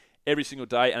it's every single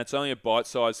day, and it's only a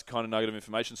bite-sized kind of nugget of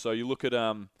information. So you look at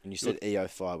and you said EO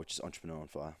Fire, which is Entrepreneur on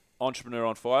Fire. Entrepreneur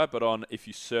on Fire, but if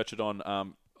you search it on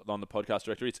the podcast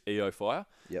directory, it's EO Fire.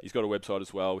 Yep. He's got a website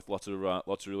as well with lots of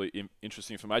really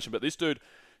interesting information. But this dude,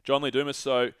 John Lee Dumas,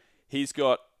 so he's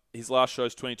got his last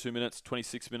show's 22 minutes,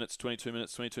 26 minutes, 22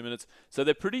 minutes, 22 minutes. So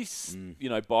they're pretty,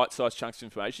 bite-sized chunks of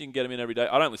information. You can get them in every day.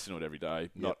 I don't listen to it every day,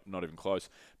 not even close.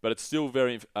 But it's still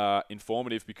very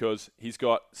informative because he's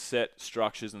got set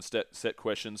structures and set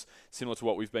questions similar to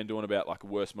what we've been doing about like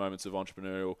worst moments of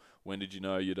entrepreneurial. When did you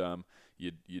know you'd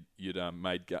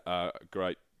made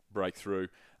great breakthrough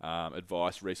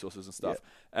advice, resources and stuff.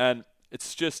 And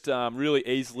it's just really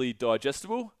easily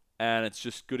digestible. and it's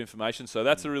just good information. So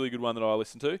that's a really good one that I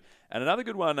listen to. And another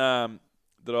good one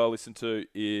that I listen to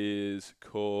is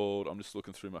called, I'm just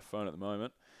looking through my phone at the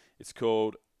moment, it's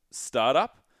called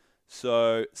Startup.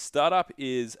 So Startup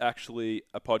is actually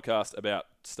a podcast about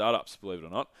startups, believe it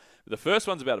or not. But the first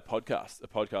one's about a podcast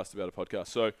about a podcast.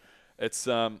 So it's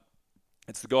the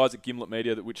guys at Gimlet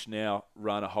Media which now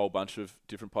run a whole bunch of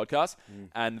different podcasts,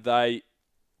 and they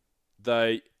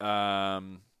do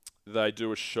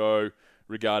a show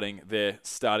regarding their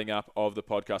starting up of the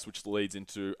podcast, which leads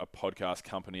into a podcast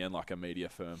company and like a media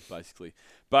firm, basically.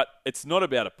 But it's not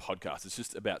about a podcast. It's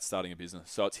just about starting a business.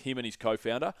 So it's him and his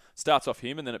co-founder. Starts off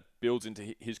him, and then it builds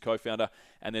into his co-founder.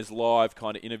 And there's live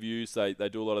kind of interviews. They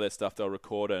do a lot of their stuff. They'll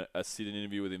record a sit-in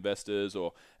interview with investors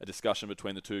or a discussion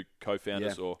between the two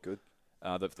co-founders or good.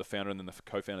 The founder and then the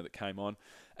co-founder that came on.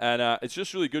 And it's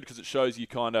just really good because it shows you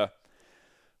kind of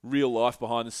real life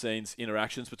behind the scenes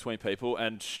interactions between people,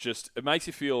 and just it makes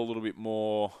you feel a little bit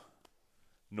more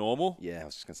normal. Yeah, I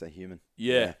was just going to say human.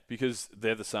 Yeah, because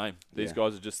they're the same. These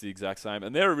guys are just the exact same,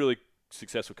 and they're a really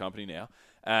successful company now.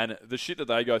 And the shit that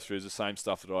they go through is the same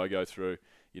stuff that I go through.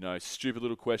 You know, stupid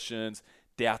little questions,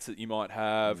 doubts that you might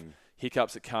have,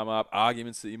 hiccups that come up,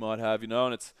 arguments that you might have. You know,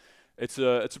 and it's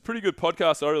a pretty good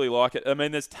podcast. I really like it. I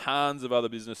mean, there's tons of other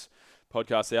business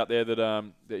podcasts out there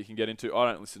that you can get into. I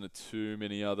don't listen to too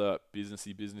many other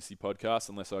businessy podcasts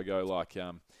unless I go like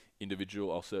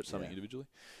individual. I'll search something individually.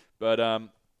 But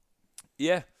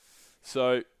yeah,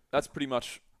 so that's pretty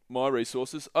much my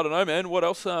resources. I don't know, man. What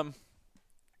else? You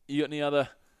got any other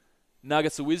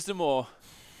nuggets of wisdom or?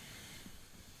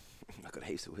 I've got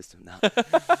heaps of wisdom now.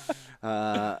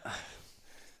 I'm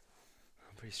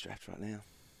pretty strapped right now.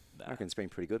 I reckon it's been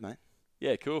pretty good, mate.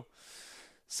 Yeah, cool.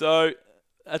 So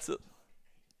that's it.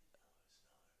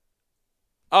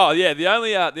 Oh yeah, the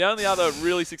only other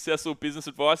really successful business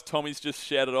advice Tommy's just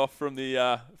shouted off from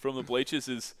the bleachers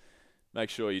is make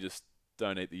sure you just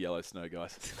don't eat the yellow snow,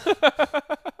 guys.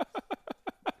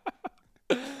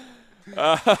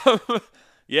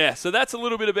 Yeah, so that's a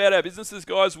little bit about our businesses,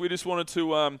 guys. We just wanted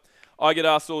to. I get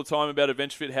asked all the time about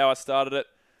AdventureFit, how I started it.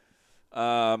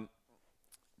 One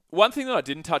thing that I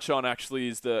didn't touch on actually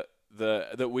is that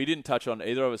we didn't touch on,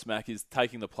 either of us, Mac, is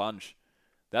taking the plunge.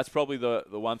 That's probably the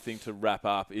one thing to wrap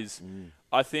up is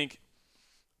I think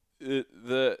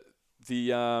the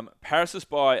paralysis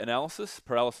by analysis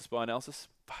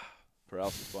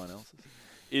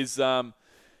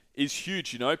is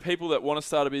huge. You know, people that want to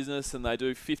start a business and they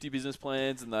do 50 business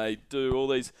plans and they do all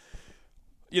these.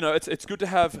 You know, it's good to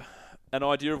have an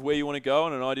idea of where you want to go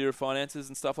and an idea of finances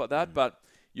and stuff like that, but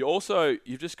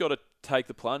you've just got to take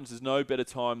the plunge. There's no better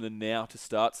time than now to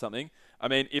start something. I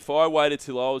mean, if I waited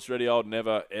till I was ready, I would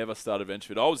never, ever start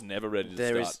AdventureFit. I was never ready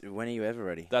to start. When are you ever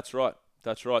ready? That's right.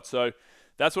 So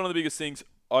that's one of the biggest things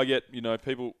I get, you know,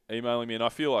 people emailing me, and I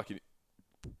feel like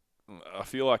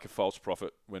a false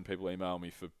prophet when people email me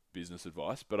for business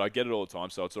advice, but I get it all the time,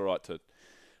 so it's all right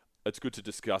it's good to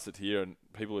discuss it here, and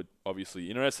people are obviously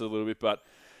interested a little bit, but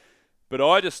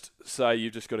I just say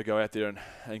you've just got to go out there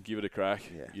and give it a crack,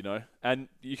 you know, and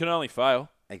you can only fail.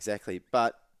 Exactly,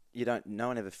 but no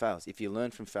one ever fails. If you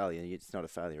learn from failure, it's not a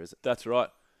failure, is it? That's right.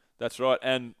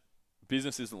 And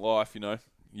business isn't life, you know.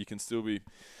 You can still be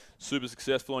super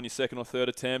successful on your second or third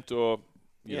attempt, or,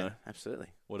 you know. Absolutely.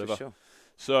 Whatever. For sure.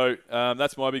 So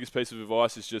that's my biggest piece of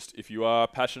advice is just if you are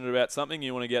passionate about something,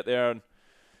 you want to get out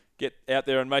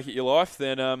there and make it your life,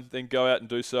 then go out and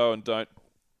do so, and don't,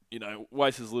 you know,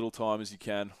 waste as little time as you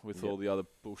can with all the other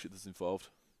bullshit that's involved.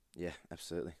 Yeah,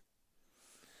 absolutely.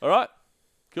 All right.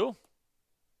 Cool.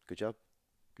 Good job.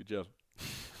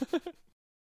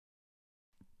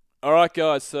 All right,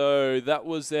 guys. So that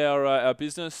was our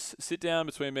business sit down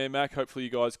between me and Mac. Hopefully,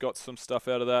 you guys got some stuff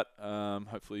out of that.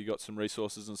 Hopefully, you got some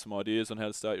resources and some ideas on how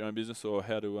to start your own business or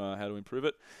how to improve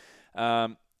it.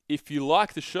 If you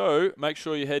like the show, make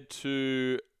sure you head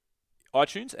to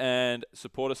iTunes and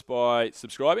support us by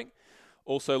subscribing.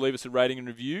 Also, leave us a rating and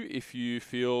review if you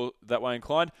feel that way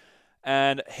inclined.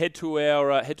 And head to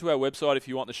our website if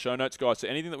you want the show notes, guys. So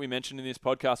anything that we mentioned in this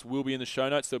podcast will be in the show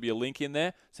notes. There'll be a link in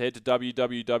there. So head to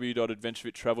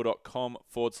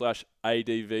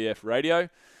www.adventurefittravel.com/ADVF radio.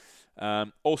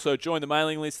 Also, join the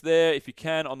mailing list there if you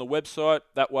can on the website.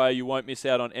 That way you won't miss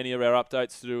out on any of our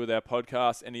updates to do with our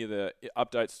podcast, any of the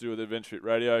updates to do with AdventureFit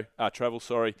Radio, travel,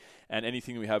 and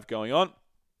anything we have going on.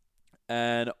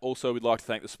 And also, we'd like to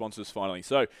thank the sponsors finally.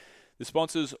 So, the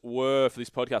sponsors were for this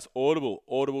podcast, Audible,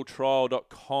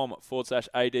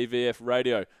 audibletrial.com/ADVF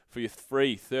radio for your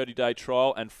free 30-day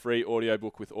trial and free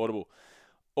audiobook with Audible.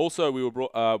 Also, we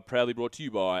were proudly brought to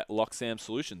you by Loxam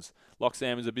Solutions.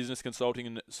 Loxam is a business consulting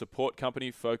and support company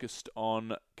focused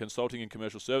on consulting and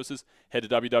commercial services. Head to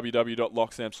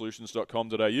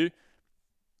www.loxamsolutions.com.au.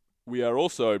 We are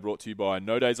also brought to you by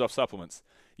No Days Off Supplements.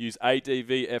 Use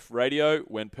ADVF Radio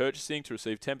when purchasing to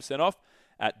receive 10% off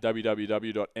at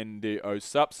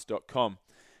www.ndosups.com.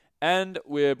 And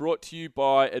we're brought to you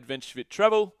by AdventureFit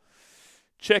Travel.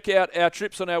 Check out our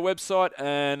trips on our website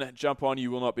and jump on. You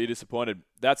will not be disappointed.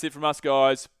 That's it from us,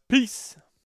 guys. Peace.